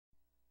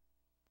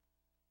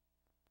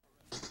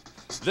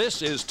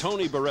This is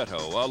Tony Barreto,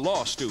 a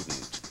law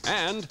student,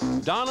 and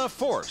Donna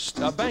Forst,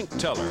 a bank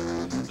teller.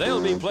 They'll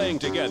be playing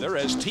together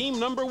as team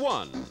number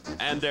 1,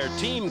 and their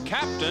team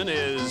captain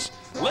is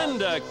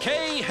Linda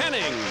K.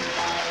 Henning.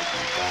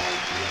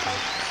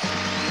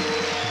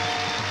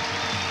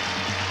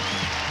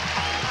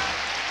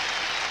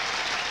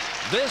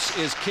 This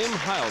is Kim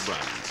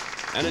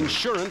Heilbrunn, an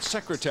insurance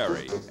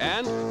secretary,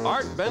 and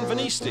Art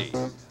Benvenisti,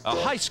 a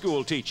high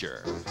school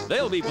teacher.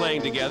 They'll be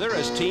playing together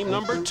as team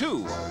number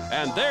 2,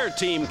 and their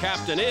team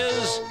captain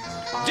is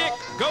Dick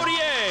Gaudier.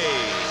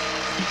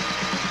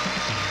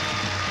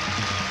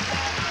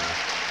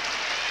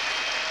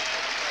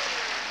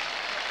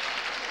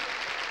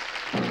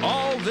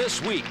 All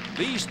this week,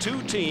 these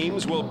two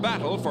teams will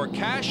battle for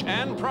cash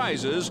and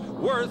prizes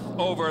worth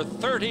over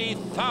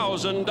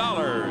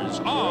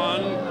 $30,000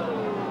 on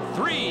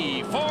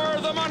 3 for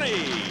the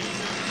Money.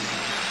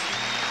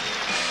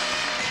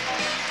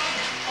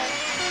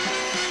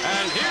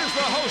 And here's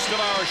the host of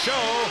our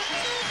show,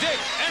 Dick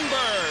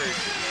Enberg.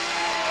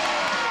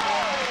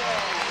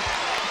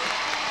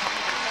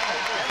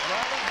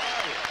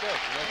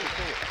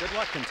 Good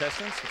luck,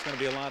 contestants. It's going to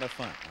be a lot of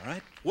fun, all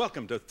right?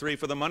 Welcome to 3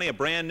 for the Money, a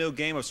brand new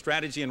game of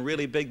strategy and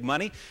really big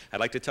money. I'd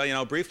like to tell you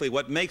now briefly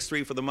what makes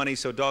 3 for the Money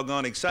so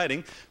doggone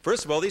exciting.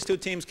 First of all, these two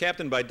teams,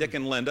 captained by Dick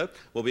and Linda,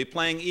 will be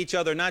playing each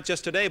other not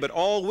just today, but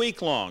all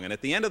week long. And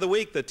at the end of the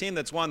week, the team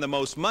that's won the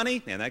most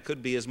money, and that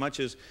could be as much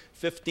as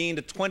 $15,000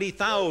 to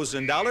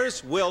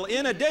 $20,000, will,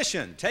 in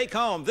addition, take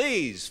home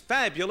these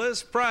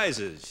fabulous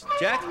prizes.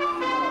 Jack?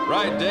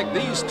 Right, Dick.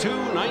 These two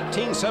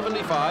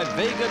 1975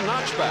 Vega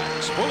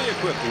notchbacks, fully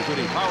equipped,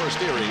 including power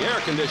steering,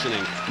 air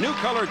conditioning, new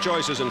color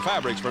choices and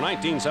fabrics for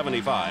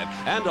 1975,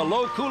 and a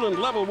low coolant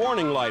level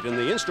warning light in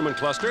the instrument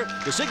cluster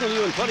to signal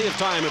you in plenty of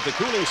time if the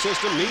cooling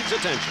system needs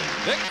attention.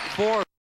 Dick? 4